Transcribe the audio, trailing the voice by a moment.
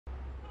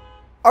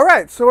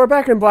Alright, so we're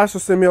back in Blaster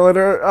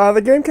Simulator.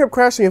 The game kept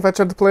crashing if I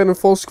tried to play it in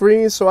full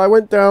screen, so I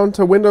went down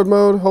to windowed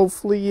mode.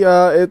 Hopefully,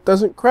 it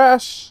doesn't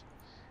crash.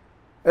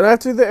 And I have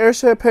to do the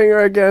airship hangar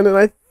again, and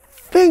I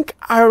think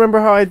I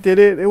remember how I did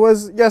it. It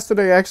was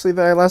yesterday, actually,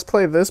 that I last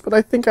played this, but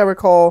I think I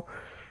recall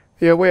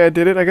the way I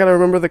did it. I gotta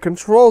remember the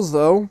controls,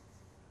 though.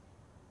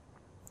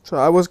 So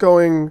I was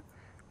going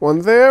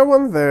one there,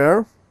 one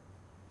there,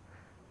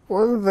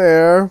 one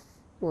there,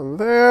 one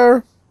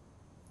there,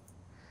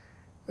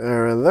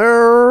 there and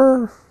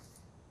there,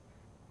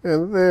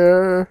 and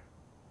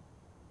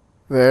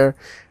there.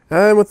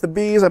 And with the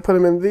bees, I put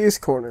them in these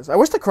corners. I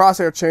wish the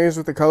crosshair changed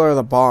with the color of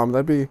the bomb.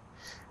 That'd be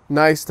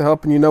nice to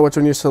help you know which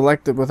one you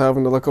selected without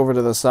having to look over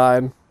to the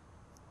side. I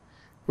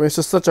mean, it's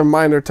just such a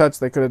minor touch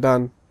they could have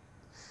done.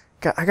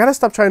 I gotta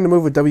stop trying to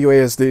move with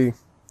WASD.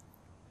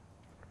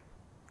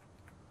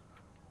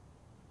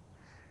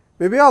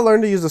 Maybe I'll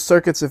learn to use the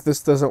circuits if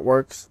this doesn't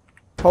work.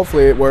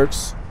 Hopefully it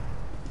works.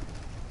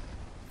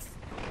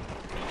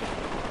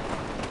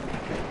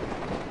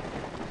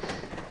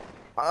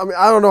 I mean,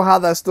 I don't know how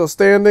that's still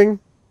standing.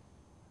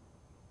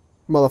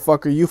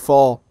 Motherfucker, you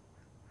fall.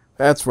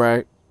 That's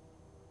right.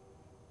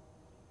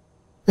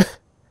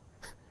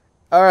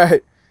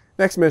 Alright,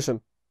 next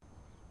mission.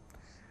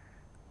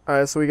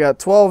 Alright, so we got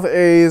 12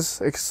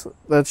 A's.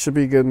 That should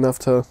be good enough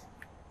to...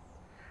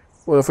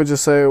 What if we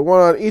just say one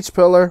on each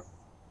pillar?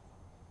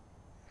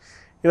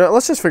 You know,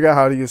 let's just figure out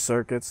how to use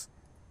circuits.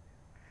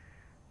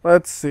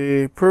 Let's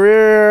see.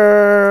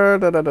 Career...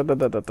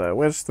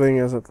 Which thing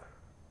is it?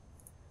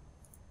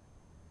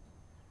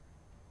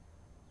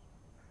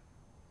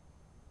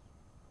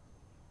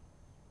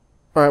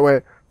 Alright,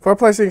 wait. For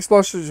placing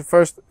explosives, you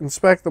first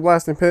inspect the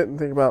blasting pit and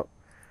think about...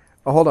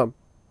 Oh, hold on.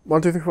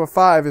 1, 2, 3, 4,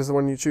 5 is the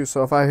one you choose.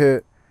 So if I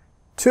hit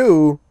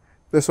 2,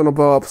 this one will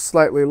blow up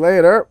slightly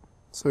later.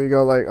 So we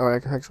go like... Oh,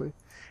 actually...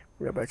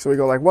 We go back. So we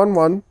go like 1,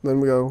 1. Then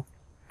we go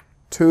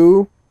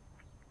 2,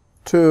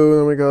 2.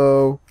 Then we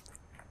go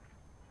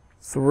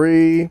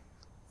 3,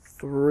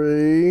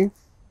 3,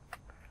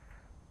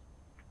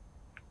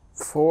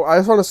 4. I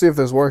just want to see if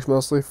this works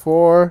mostly.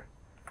 4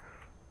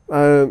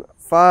 and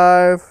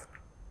 5.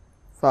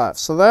 5.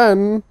 So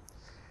then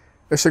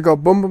it should go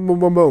boom, boom, boom,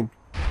 boom, boom.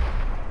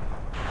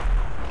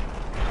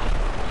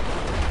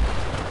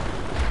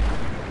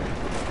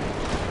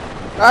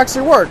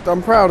 Actually worked.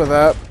 I'm proud of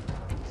that.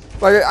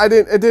 Like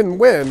it didn't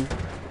win.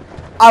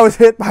 I was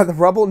hit by the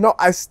rubble. No,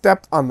 I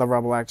stepped on the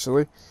rubble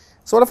actually.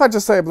 So what if I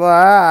just say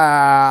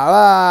blah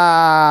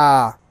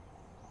blah,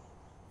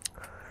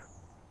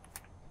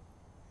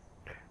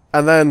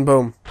 and then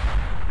boom.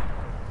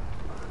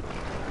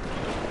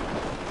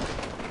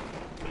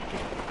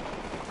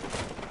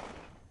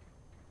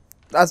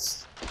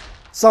 That's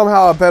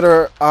somehow a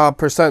better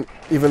percent,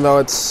 even though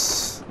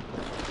it's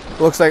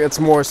looks like it's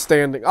more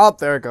standing. Oh,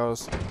 there it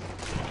goes.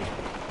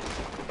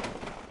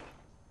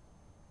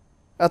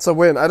 That's a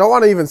win. I don't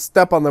want to even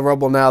step on the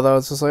rubble now, though.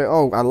 It's just like,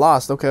 oh, I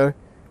lost. Okay.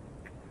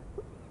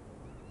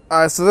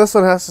 Alright, so this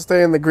one has to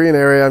stay in the green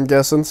area, I'm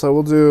guessing. So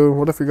we'll do,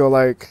 what if we go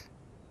like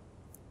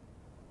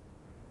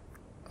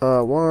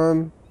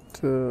 1,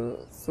 2,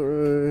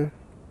 3.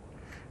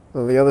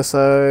 On the other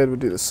side, we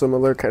do the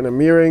similar, kind of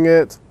mirroring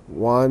it.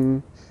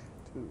 1,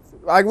 2,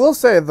 3. I will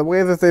say, the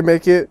way that they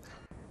make it...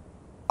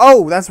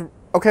 Oh, that's...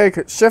 Okay,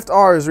 Shift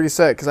R is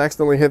reset, because I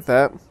accidentally hit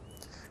that.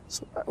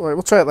 So, wait,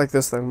 we'll try it like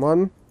this then.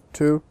 1,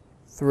 2,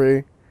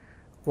 3.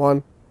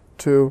 1,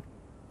 2,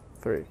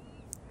 3.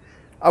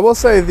 I will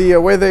say, the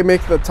way they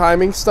make the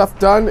timing stuff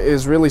done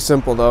is really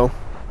simple, though.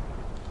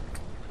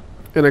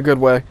 In a good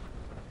way.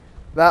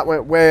 That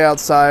went way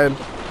outside.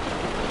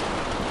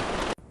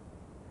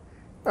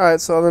 Alright,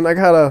 so then I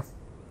gotta...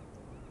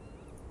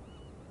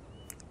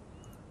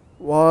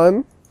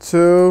 1,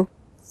 2,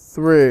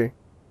 3. How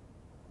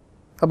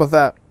about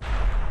that?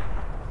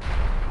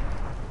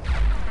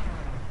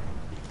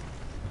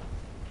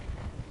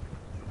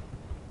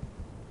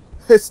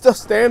 It's still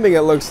standing,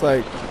 it looks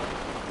like.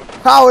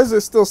 How is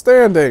it still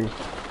standing?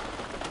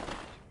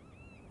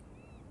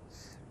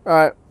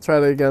 Alright, try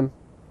it again.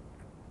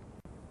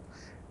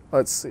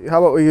 Let's see. How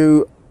about we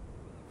do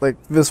like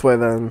this way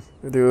then?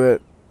 We do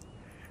it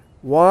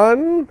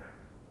 1,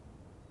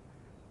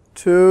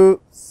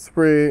 2,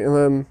 3, and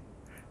then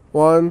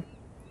 1,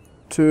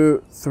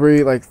 2,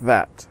 3, like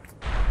that.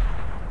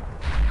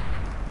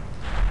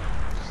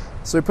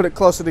 So we put it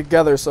closer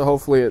together, so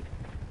hopefully it...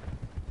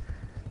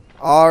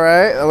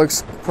 Alright, that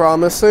looks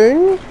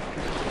promising.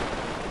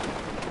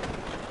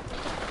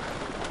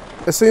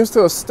 It seems to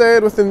have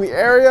stayed within the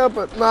area,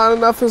 but not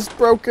enough is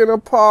broken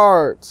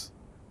apart.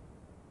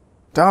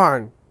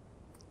 Darn.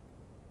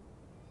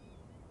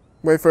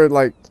 Wait for it,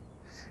 like...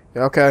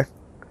 Yeah, okay.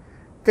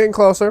 Getting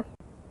closer.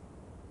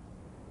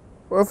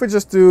 What if we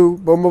just do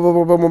boom, boom,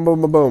 boom, boom, boom,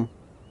 boom, boom, boom?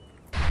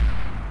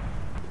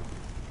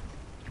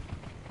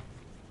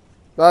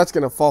 That's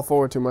gonna fall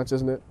forward too much,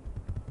 isn't it?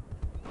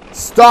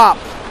 Stop!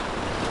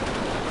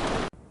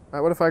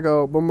 Alright, what if I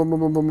go boom, boom, boom,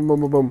 boom, boom, boom,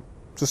 boom, boom?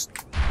 Just...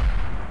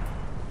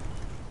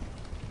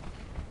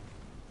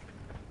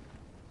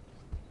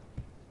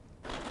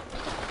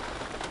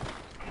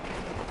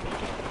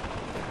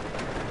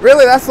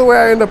 Really? That's the way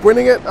I end up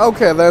winning it?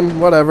 Okay, then.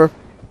 Whatever.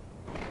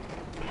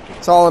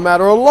 It's all a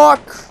matter of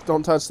luck.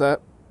 Don't touch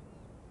that.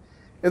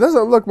 It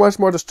doesn't look much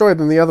more destroyed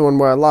than the other one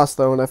where I lost,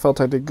 though, and I felt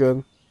I did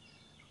good.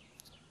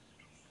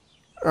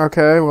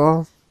 Okay,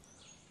 well.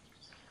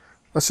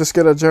 Let's just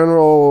get a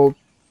general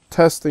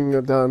testing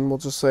done. We'll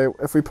just say,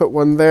 if we put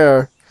one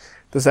there,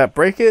 does that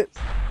break it?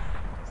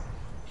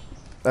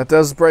 That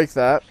does break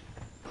that.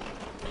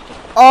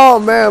 Oh,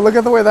 man, look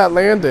at the way that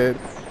landed.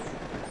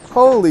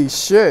 Holy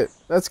shit.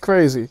 That's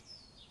crazy.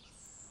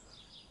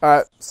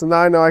 Alright, so now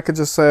I know I could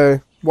just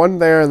say one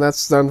there, and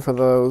that's done for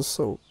those.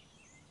 So,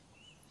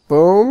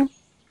 boom.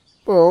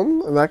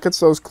 Boom. And that gets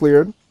those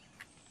cleared.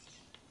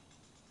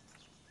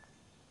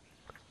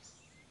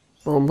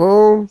 Boom,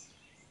 boom.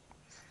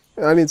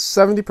 And I need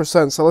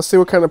 70%, so let's see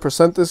what kind of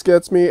percent this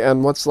gets me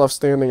and what's left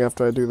standing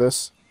after I do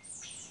this.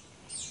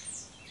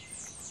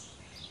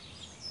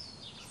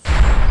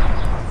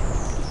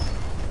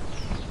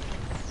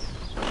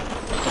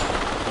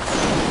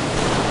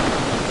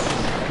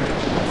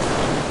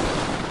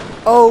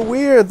 Oh,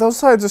 weird. Those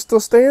sides are still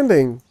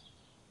standing.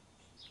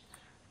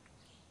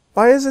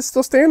 Why is it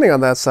still standing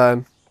on that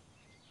side?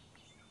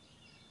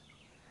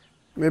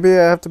 Maybe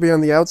I have to be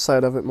on the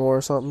outside of it more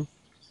or something.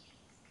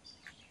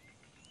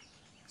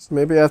 So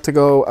maybe I have to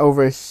go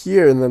over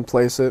here and then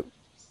place it.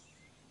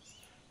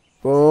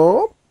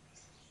 Boom.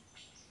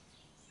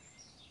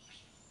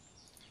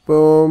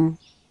 Boom.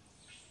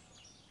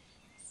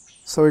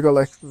 So we go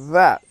like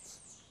that.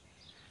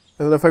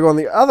 And then if I go on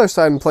the other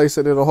side and place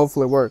it, it'll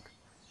hopefully work.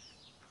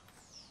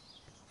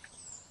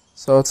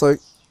 So it's like,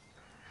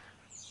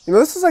 you know,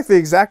 this is like the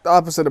exact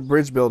opposite of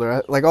Bridge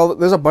Builder. Like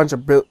there's a bunch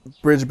of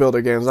Bridge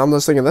Builder games. I'm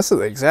just thinking this is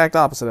the exact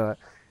opposite of that.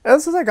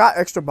 And since I got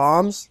extra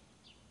bombs,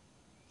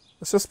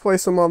 let's just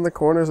place them on the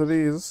corners of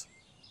these.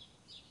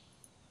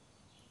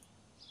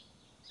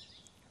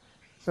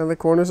 And the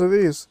corners of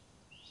these.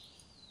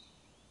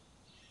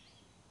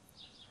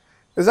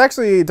 There's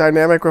actually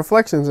dynamic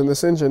reflections in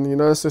this engine. You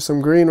notice there's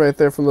some green right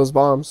there from those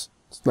bombs.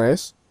 It's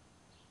nice.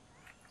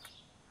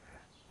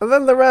 And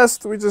then the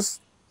rest, we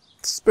just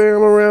spam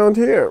around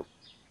here.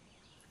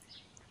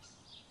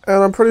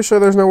 And I'm pretty sure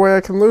there's no way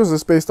I can lose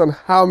this based on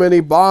how many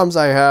bombs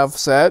I have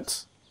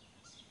set.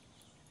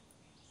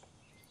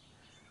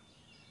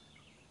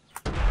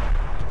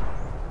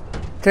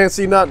 Can't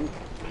see nothing.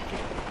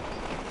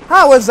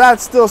 How is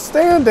that still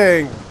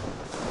standing?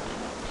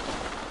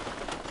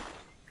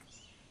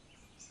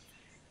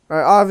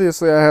 Alright,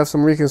 obviously I have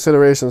some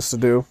reconsiderations to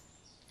do.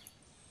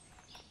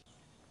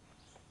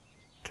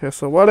 Okay,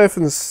 so what if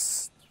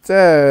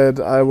instead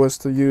I was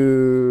to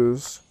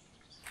use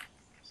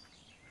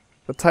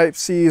the Type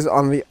C's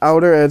on the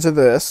outer edge of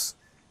this.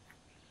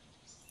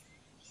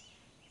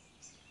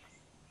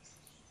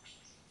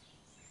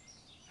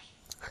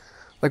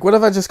 Like, what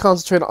if I just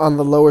concentrate on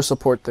the lower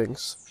support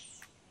things?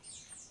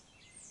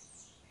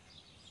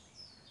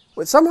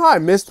 Wait, somehow I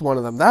missed one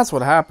of them. That's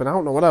what happened. I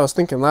don't know what I was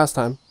thinking last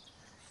time.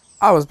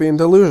 I was being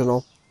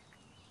delusional.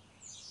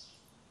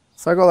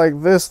 If I go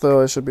like this,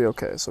 though, it should be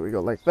okay. So we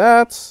go like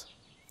that.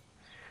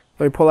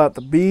 Let me pull out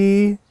the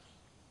B.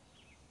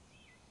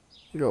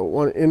 We go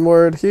one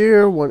inward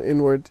here, one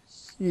inward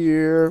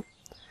here.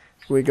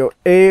 We go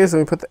A's,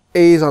 and we put the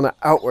A's on the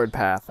outward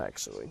path,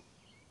 actually.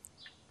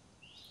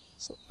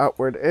 So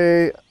outward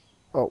A,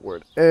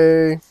 outward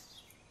A.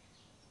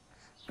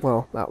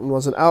 Well, that one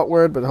wasn't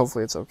outward, but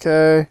hopefully it's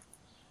okay.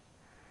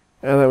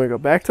 And then we go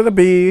back to the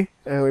B,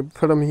 and we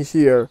put them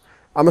here.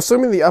 I'm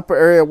assuming the upper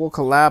area will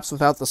collapse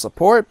without the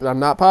support, but I'm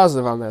not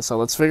positive on that, so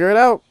let's figure it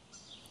out.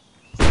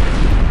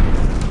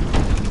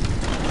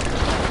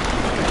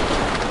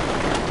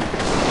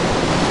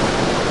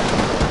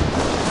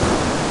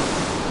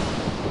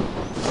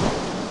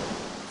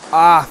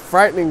 Ah,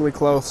 frighteningly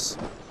close.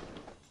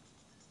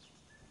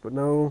 But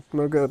no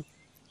good.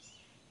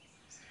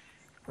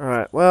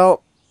 Alright,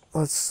 well,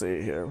 let's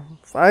see here.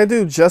 If I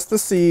do just the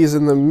C's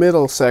in the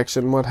middle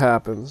section, what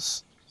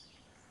happens?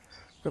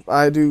 If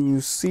I do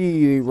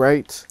C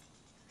right...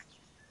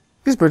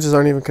 These bridges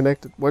aren't even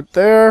connected. What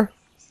there?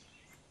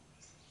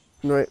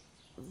 Right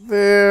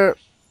there.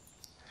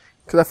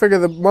 Because I figure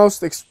the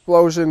most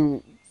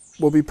explosion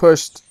will be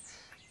pushed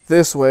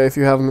this way if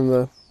you have them in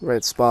the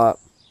right spot.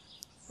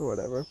 Or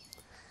whatever.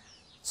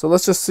 So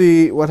let's just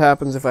see what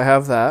happens if I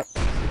have that.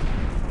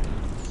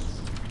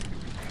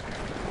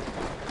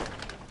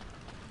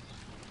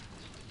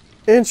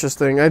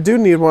 Interesting. I do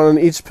need one on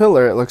each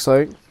pillar, it looks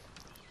like.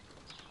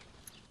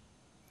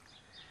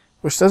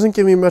 Which doesn't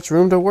give me much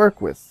room to work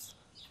with.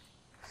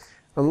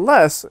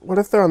 Unless, what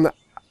if they're on the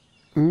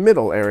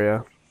middle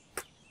area?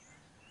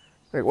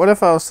 Like, what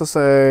if I was to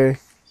say...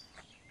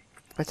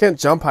 I can't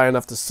jump high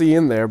enough to see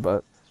in there,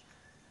 but...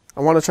 I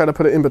want to try to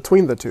put it in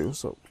between the two,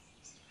 so...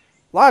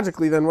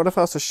 Logically, then, what if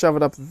I was to shove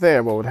it up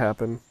there? What would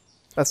happen?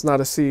 That's not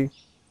a C.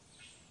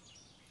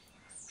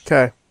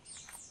 Okay.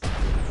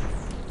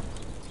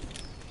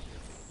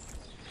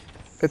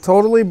 It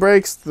totally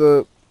breaks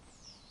the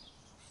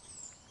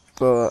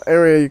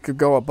area you could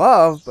go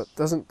above, but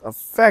doesn't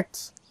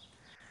affect...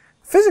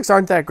 Physics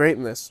aren't that great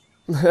in this.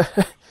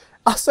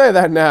 I'll say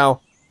that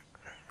now.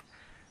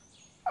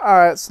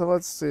 Alright, so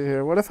let's see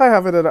here. What if I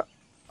have it at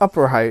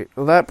upper height?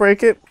 Will that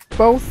break it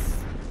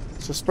both?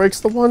 It just breaks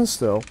the one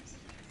still.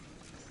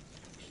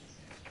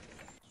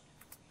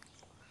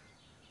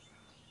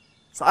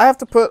 So I have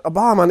to put a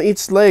bomb on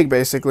each leg,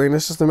 basically, and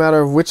it's just a matter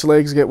of which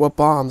legs get what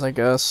bombs, I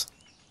guess.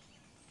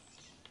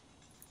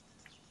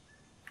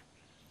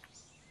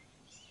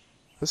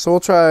 So we'll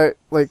try,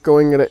 like,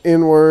 going at an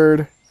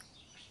inward,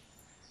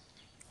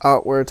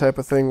 outward type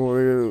of thing,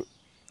 where we,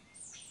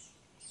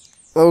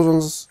 those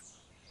ones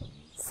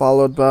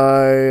followed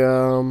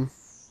by,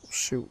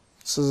 shoot,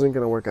 this isn't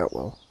going to work out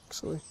well,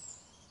 actually.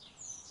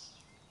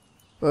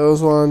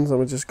 Those ones, I'm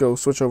going to just go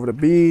switch over to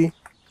B.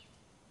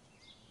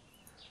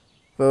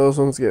 Those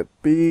ones get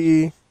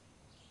B.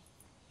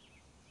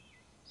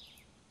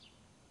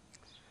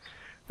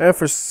 And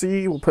for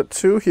C, we'll put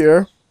 2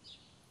 here.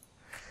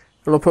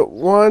 And we'll put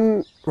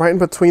 1 right in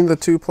between the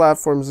 2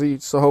 platforms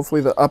each, so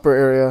hopefully the upper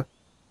area.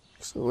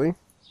 Silly.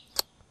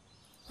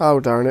 Oh,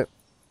 darn it.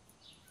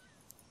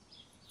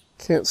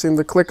 Can't seem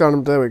to click on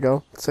them. There we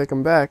go. Take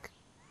them back.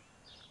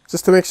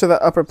 Just to make sure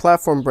that upper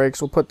platform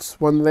breaks, we'll put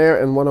 1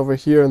 there and 1 over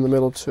here in the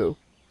middle too.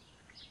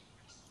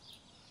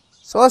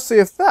 So let's see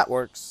if that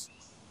works.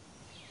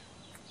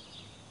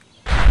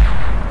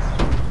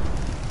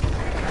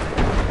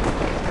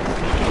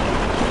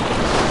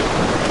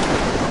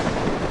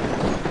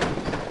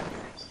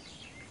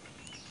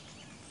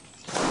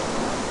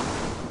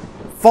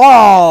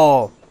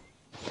 Fall!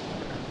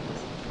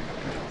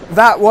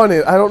 That won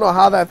it. I don't know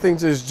how that thing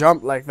just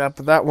jumped like that,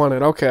 but that won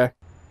it. Okay.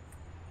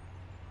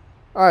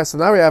 Alright, so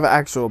now we have an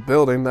actual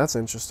building. That's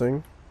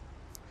interesting.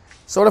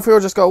 So what if we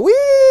would just go,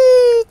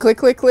 wee! Click,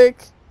 click,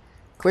 click.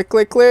 Click,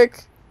 click,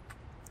 click.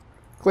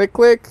 Click,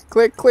 click,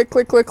 click, click,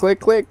 click, click, click,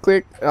 click,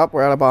 click. Oh,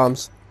 we're out of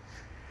bombs.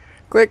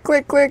 Click,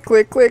 click, click,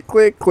 click, click,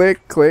 click,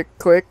 click, click,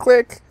 click,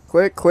 click,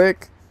 click,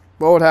 click.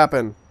 What would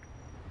happen?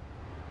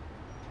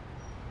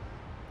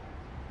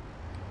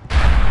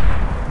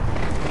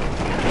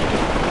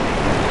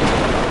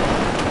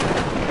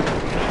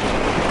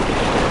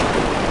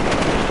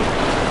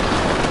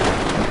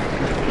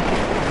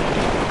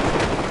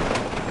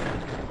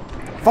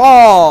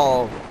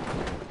 Fall!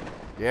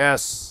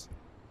 Yes.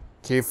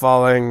 Keep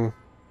falling.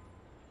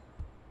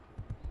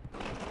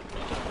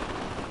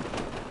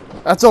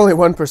 That's only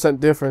 1%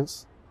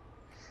 difference.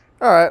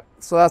 Alright,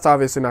 so that's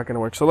obviously not going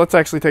to work. So let's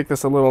actually take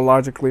this a little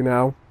logically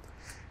now.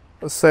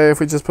 Let's say if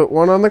we just put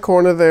 1 on the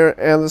corner there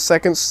and the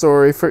second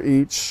story for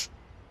each.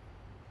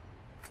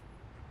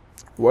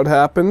 What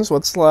happens?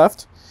 What's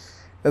left?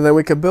 And then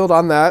we can build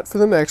on that for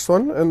the next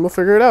one and we'll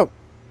figure it out.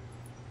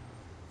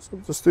 So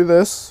just do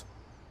this.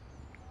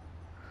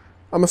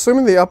 I'm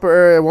assuming the upper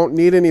area won't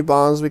need any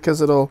bombs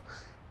because it'll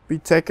be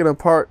taken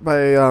apart by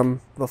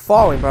the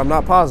falling, but I'm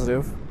not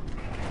positive.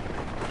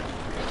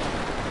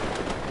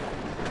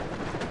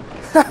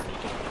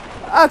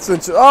 That's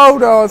interesting. Oh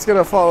no, it's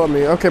gonna follow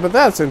me. Okay, but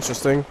that's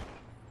interesting.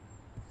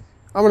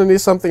 I'm gonna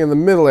need something in the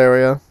middle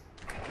area.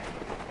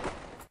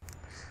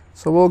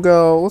 So we'll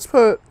go,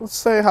 let's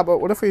say, how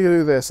about, what if we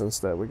do this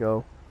instead? We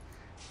go,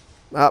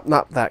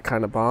 not that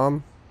kind of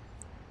bomb.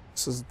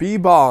 This is B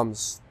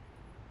bombs.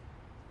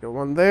 Go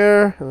 1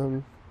 there,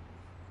 and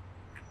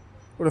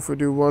what if we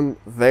do 1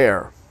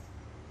 there?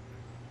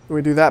 And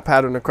we do that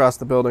pattern across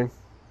the building.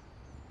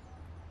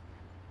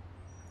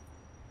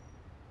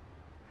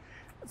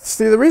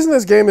 See, the reason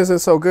this game isn't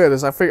so good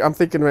is I'm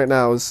thinking right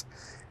now is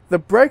the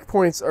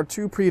breakpoints are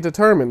too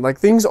predetermined. Like,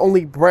 things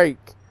only break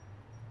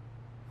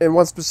in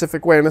one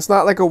specific way, and it's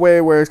not like a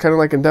way where it's kind of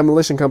like in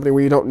Demolition Company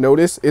where you don't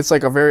notice. It's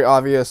like a very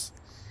obvious,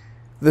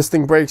 this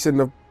thing breaks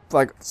into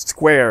like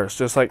squares,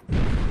 just like,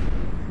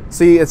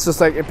 see, it's just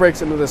like it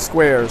breaks into the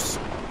squares.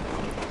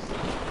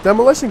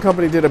 Demolition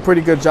Company did a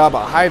pretty good job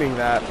of hiding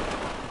that.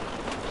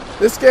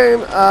 This game,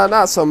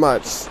 not so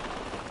much.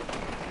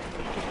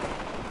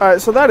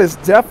 Alright, so that is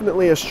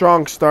definitely a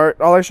strong start.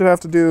 All I should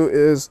have to do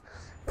is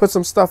put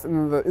some stuff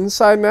in the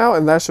inside now,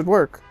 and that should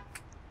work.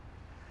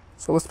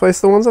 So let's place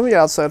the ones on the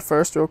outside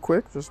first real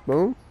quick. Just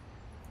boom.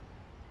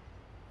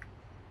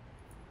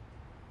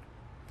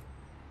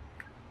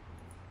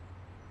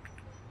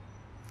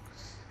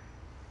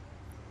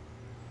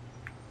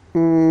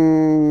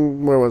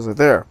 Where was it?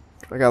 There.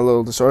 I got a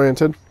little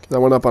disoriented because I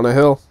went up on a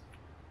hill.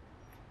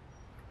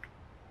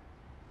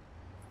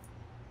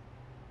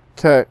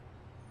 Okay.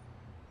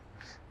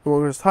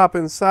 We'll just hop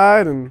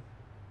inside and...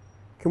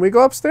 Can we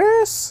go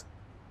upstairs?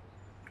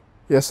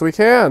 Yes, we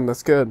can.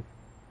 That's good.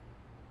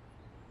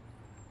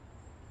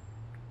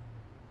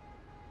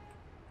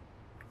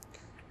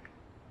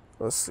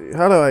 Let's see.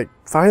 How do I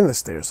find the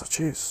stairs? Oh,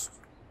 jeez.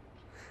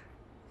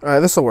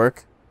 Alright, this will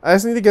work. I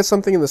just need to get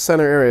something in the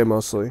center area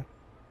mostly.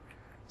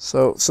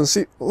 So,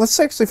 let's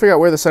actually figure out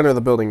where the center of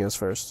the building is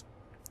first.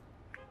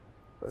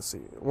 Let's see.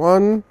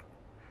 1.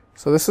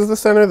 So this is the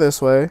center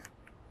this way.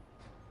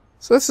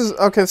 So this is,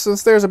 okay, so the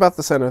stairs are about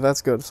the center.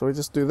 That's good. So we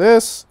just do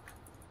this.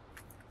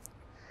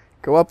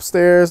 Go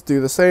upstairs,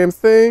 do the same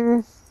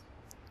thing.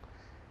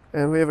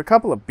 And we have a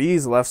couple of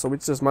B's left, so we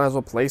just might as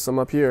well place them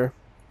up here.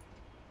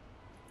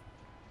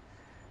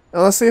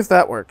 Now let's see if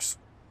that works.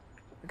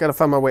 I gotta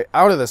find my way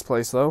out of this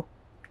place, though.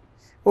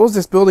 What was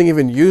this building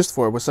even used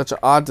for with such an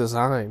odd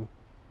design?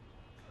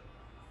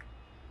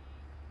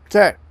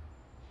 Okay.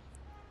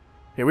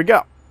 Here we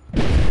go.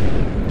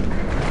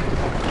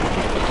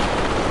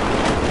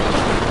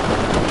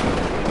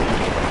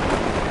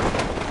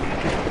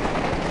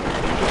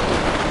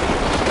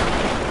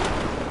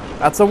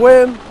 That's a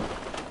win.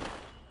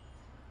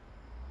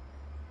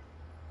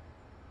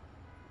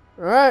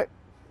 Alright.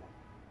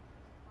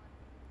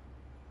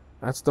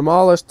 That's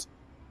demolished.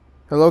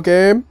 Hello,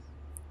 game?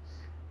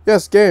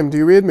 Yes, game, do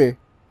you read me?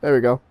 There we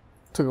go.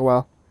 Took a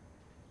while.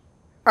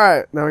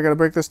 Alright, now we gotta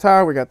break this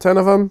tower. We got 10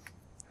 of them.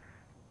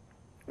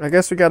 I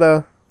guess we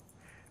gotta...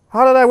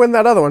 How did I win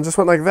that other one? Just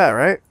went like that,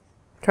 right?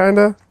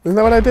 Kinda? Isn't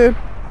that what I did?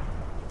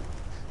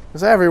 It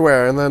was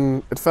everywhere, and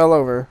then it fell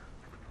over.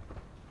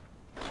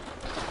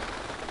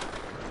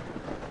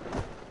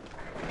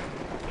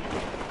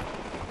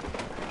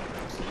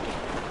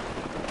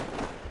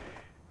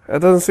 That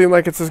doesn't seem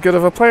like it's as good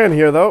of a plan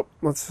here, though.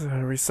 Let's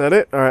reset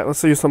it. Alright,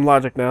 let's use some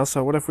logic now.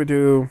 So what if we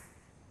do...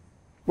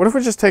 What if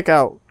we just take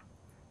out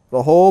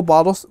the whole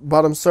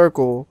bottom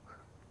circle?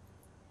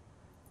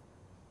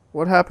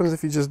 What happens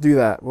if you just do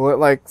that? Will it,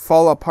 like,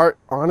 fall apart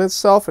on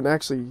itself and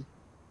actually...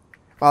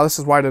 Wow, this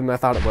is wider than I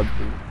thought it would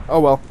be. Oh,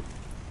 well.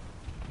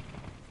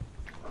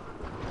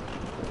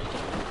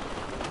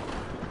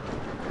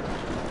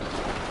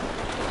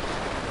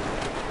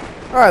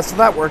 Alright, so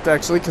that worked,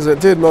 actually, because it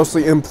did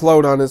mostly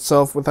implode on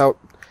itself without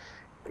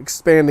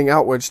expanding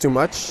outwards too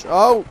much.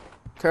 Oh,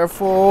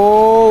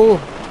 careful.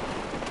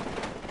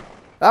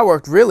 That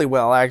worked really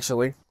well,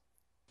 actually.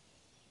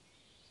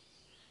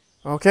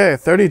 Okay,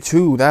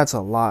 32, that's a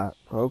lot.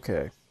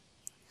 Okay.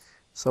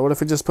 So what if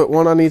we just put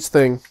one on each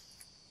thing?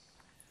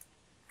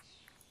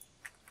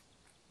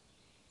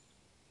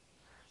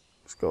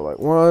 Just go like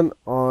one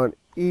on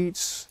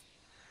each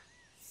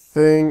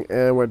thing,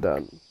 and we're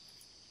done.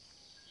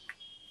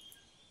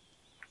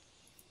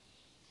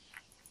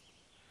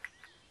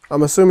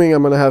 I'm assuming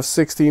I'm going to have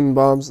 16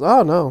 bombs.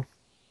 Oh, no.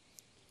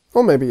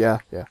 Well, maybe, yeah.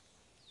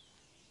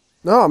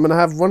 No, I'm going to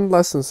have one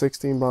less than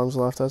 16 bombs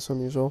left. That's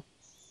unusual.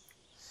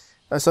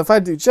 Alright, so if I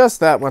do just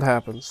that, what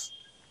happens?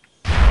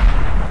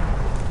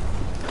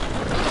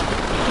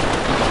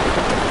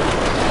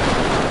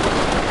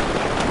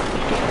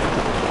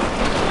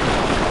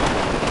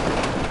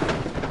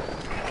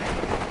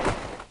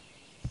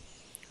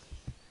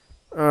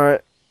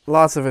 Alright,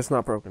 lots of it's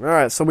not broken.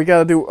 Alright, so we got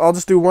to do... I'll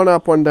just do one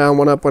up, one down,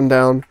 one up, one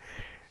down.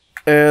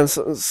 And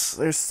so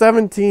there's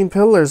 17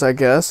 pillars, I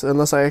guess,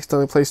 unless I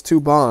accidentally place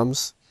 2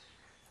 bombs.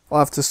 I'll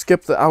have to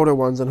skip the outer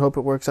ones and hope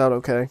it works out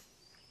okay.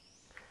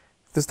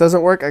 If this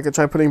doesn't work, I could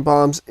try putting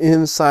bombs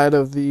inside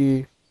of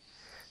the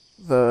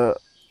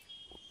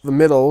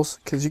middles,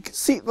 because you can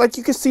see, like,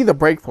 you can see the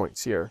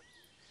breakpoints here.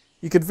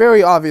 You could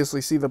very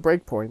obviously see the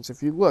breakpoints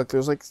if you look.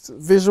 There's like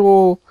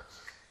visual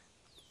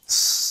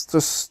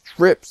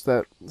strips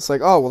that it's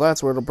like, oh well,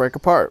 that's where it'll break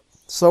apart.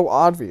 So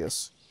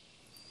obvious.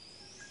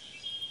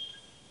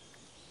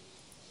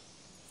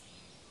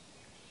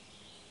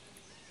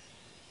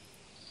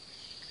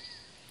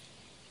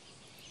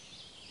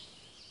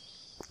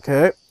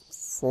 Okay,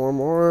 4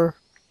 more,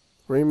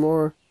 3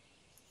 more.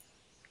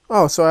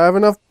 Oh, so I have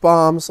enough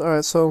bombs.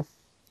 Alright, so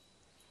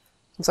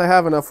since I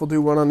have enough, we'll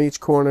do one on each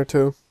corner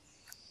too.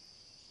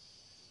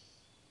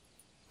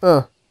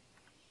 There.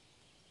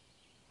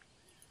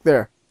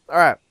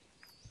 Alright.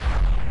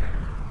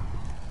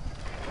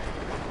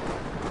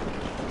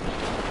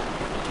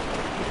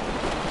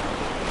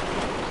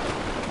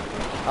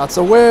 That's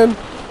a win.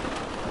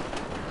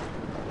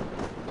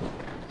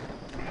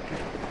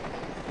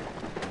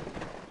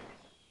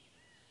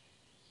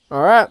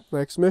 Alright,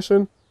 next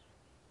mission.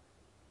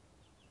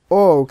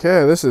 Oh,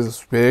 okay, this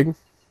is big.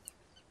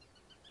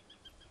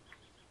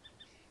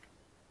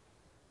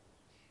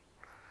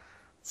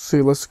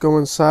 See, let's go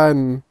inside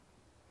and...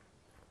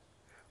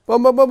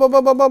 Boom, boom, boom, boom,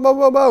 boom, boom, boom, boom,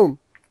 boom, boom.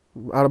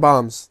 Out of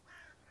bombs.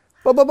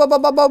 Boom, boom, boom,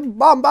 boom, boom, boom,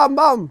 bomb, bomb,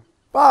 bomb.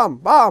 Bomb,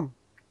 bomb.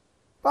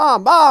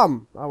 Bomb,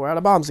 bomb. Oh, we're out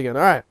of bombs again,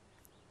 alright.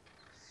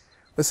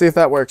 Let's see if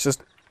that works,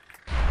 just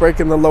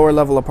breaking the lower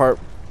level apart.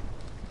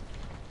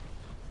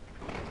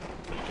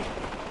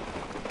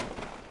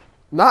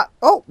 Not...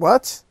 Oh,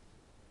 what?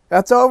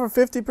 That's over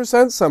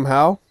 50%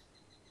 somehow.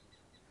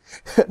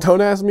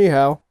 Don't ask me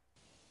how.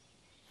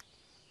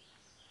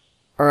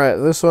 Alright,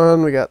 this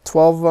one, we got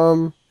 12 of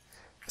them.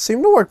 It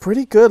seemed to work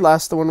pretty good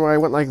last the one where I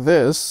went like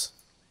this.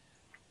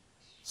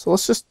 So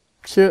let's just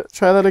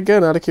try that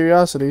again out of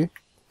curiosity.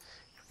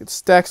 We could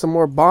stack some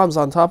more bombs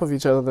on top of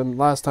each other than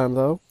last time,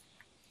 though.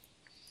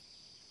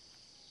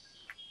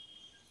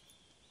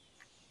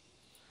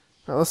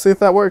 Now, let's see if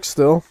that works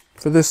still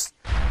for this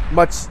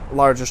much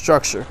larger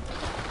structure.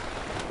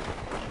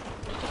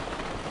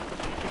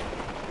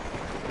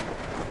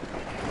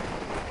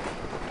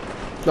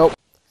 Nope.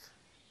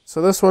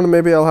 So this one,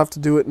 maybe I'll have to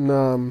do it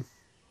in,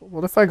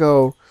 what if I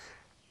go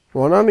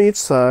one on each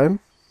side?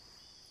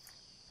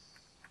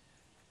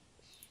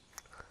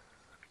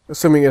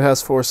 Assuming it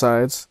has 4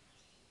 sides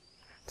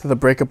to the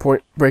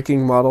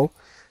breaking model.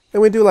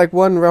 And we do like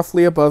one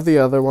roughly above the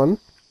other one,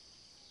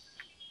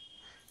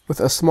 with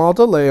a small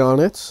delay on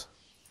it.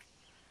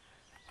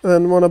 And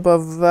then one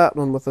above that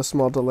one with a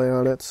small delay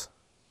on it.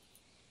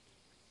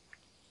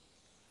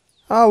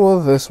 How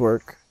will this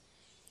work?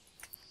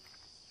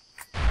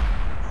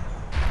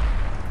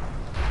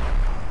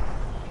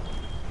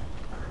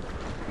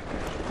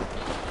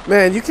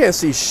 Man, you can't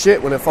see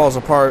shit when it falls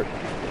apart.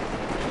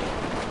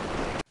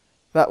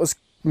 That was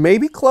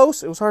maybe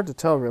close. It was hard to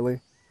tell,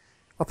 really.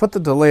 I'll put the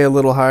delay a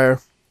little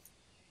higher.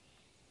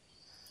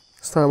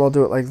 This time I'll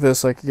do it like this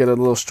so I can get it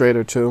a little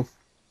straighter too.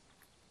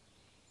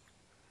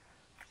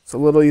 It's a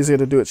little easier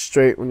to do it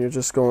straight when you're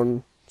just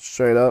going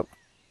straight up.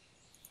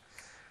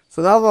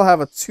 So now they'll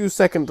have a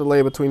 2-second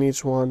delay between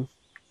each one,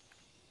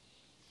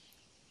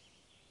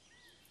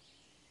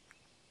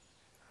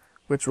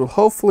 which will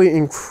hopefully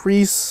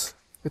increase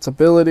its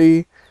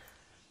ability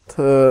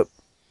to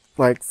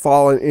like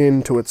fall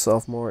into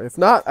itself more. If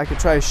not, I could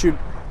try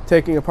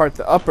taking apart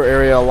the upper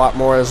area a lot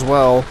more as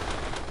well.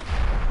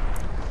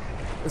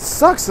 It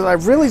sucks that I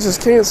really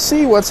just can't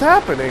see what's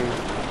happening.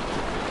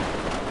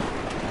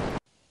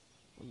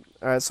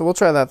 Alright, so we'll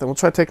try that then. We'll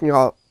try taking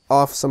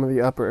off some of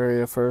the upper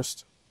area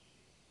first.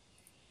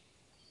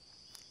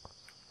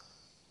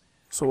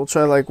 So we'll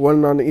try like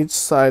one on each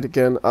side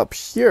again up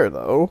here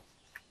though.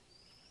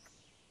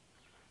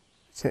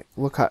 Can't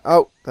look high.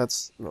 Oh,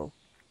 that's no.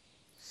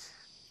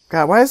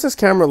 God, why is this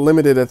camera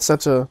limited at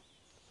such a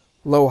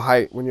low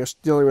height when you're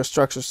dealing with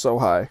structures so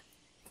high?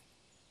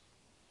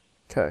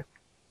 Okay.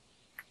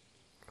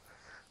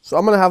 So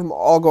I'm going to have them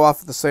all go off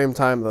at the same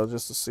time, though,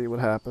 just to see what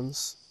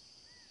happens.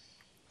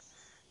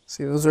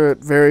 See, those are at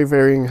very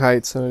varying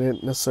heights, and I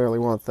didn't necessarily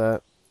want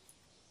that.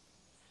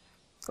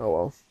 Oh,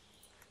 well.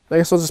 I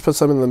guess I'll just put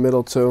some in the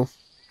middle, too.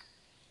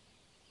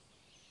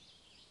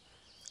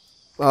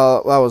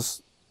 That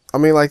was... I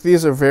mean, like,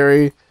 these are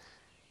very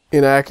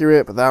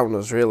inaccurate, but that one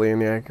was really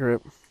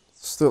inaccurate.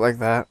 Let's do it like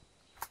that.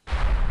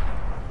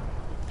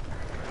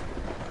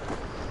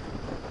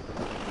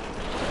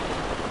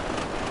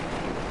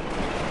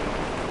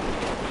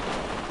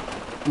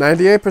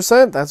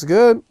 %, that's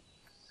good.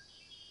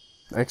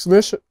 Next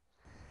mission.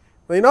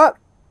 Well, you know what?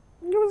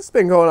 It's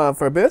been going on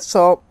for a bit,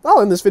 so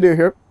I'll end this video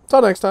here.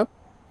 Until next time,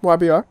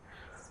 WhyBeAre.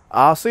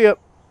 I'll see ya.